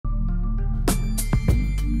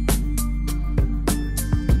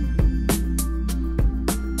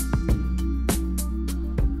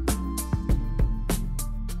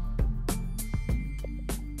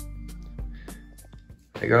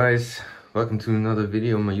Hey guys, welcome to another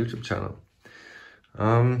video on my YouTube channel.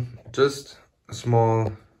 Just a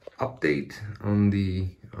small update on the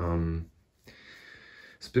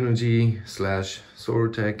SPINOGY /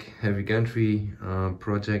 SOROTEC heavy gantry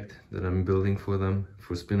project that I'm building for them,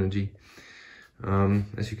 for SPINOGY.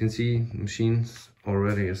 As you can see, the machine's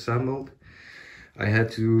already assembled. I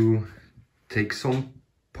had to take some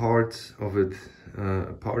parts of it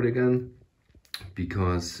apart again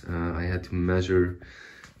because I had to measure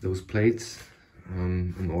those plates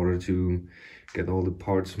in order to get all the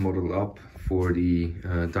parts modeled up for the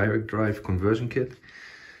direct drive conversion kit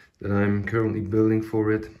that I'm currently building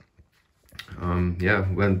for it.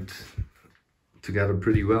 Yeah, went together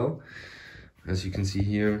pretty well. As you can see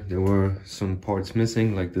here, there were some parts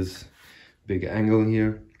missing, like this big angle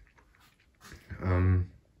here,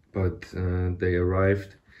 but they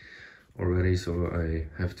arrived already, so I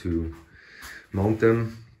have to mount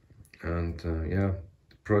them. And yeah,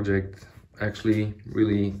 the project actually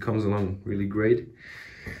really comes along really great.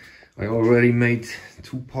 I already made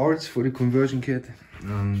 2 parts for the conversion kit.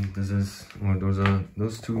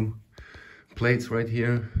 Those 2 plates right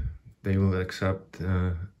here. They will accept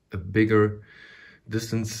a bigger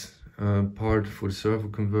distance part for the servo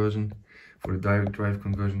conversion, for the direct drive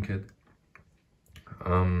conversion kit.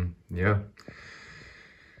 Yeah,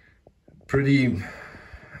 pretty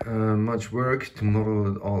much work to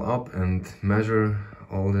model it all up and measure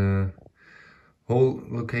all the hole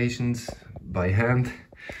locations by hand,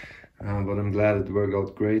 but I'm glad it worked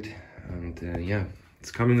out great. And yeah,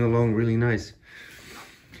 it's coming along really nice.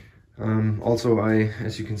 Also,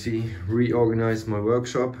 as you can see, reorganized my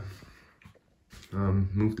workshop,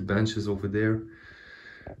 moved the benches over there,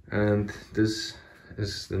 and this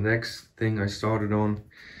is the next thing I started on.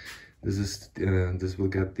 This will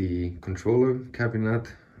get the controller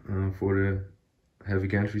cabinet for the heavy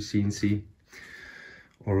gantry CNC.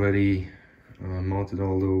 Already mounted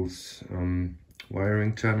all those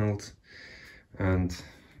wiring channels, and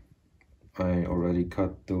I already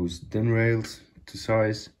cut those DIN rails to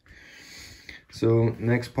size. So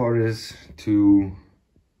next part is to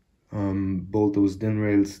bolt those DIN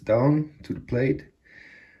rails down to the plate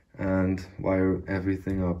and wire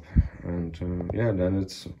everything up. And yeah, then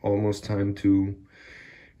it's almost time to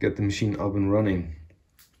get the machine up and running.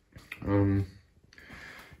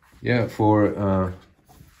 Yeah,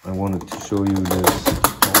 I wanted to show you this,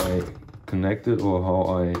 how I connected or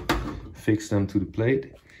how I fixed them to the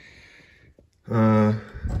plate.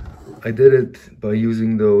 I did it by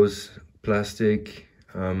using those plastic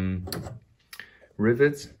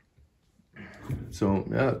rivets. So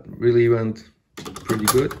yeah, it really went pretty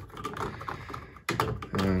good,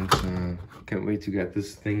 and can't wait to get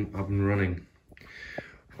this thing up and running.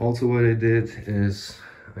 Also, what I did is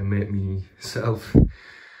I made myself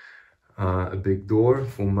a big door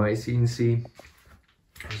for my CNC.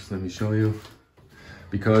 Just let me show you,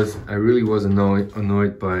 because I really was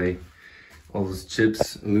annoyed by all those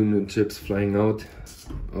chips, aluminum chips, flying out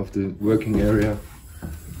of the working area.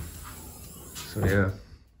 So yeah,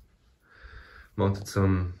 mounted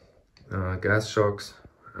some gas shocks,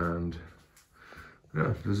 and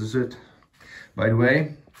yeah, this is it. By the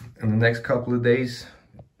way, in the next couple of days,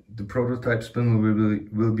 the prototype spindle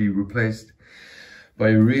will be replaced by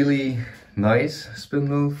a really nice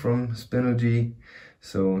spindle from SPINOGY,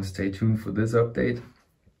 so stay tuned for this update.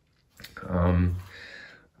 I'm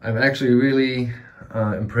actually really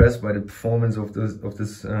impressed by the performance of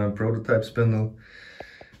this prototype spindle.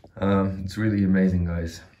 It's really amazing,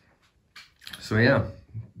 guys. So yeah,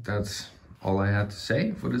 that's all I had to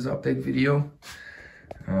say for this update video,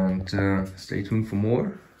 and stay tuned for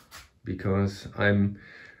more, because I'm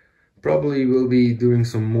probably will be doing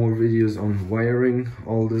some more videos on wiring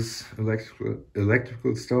all this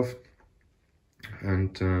electrical stuff.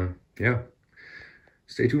 And yeah,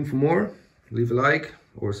 stay tuned for more. Leave a like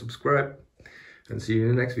or subscribe, and see you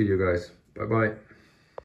in the next video, guys. Bye bye.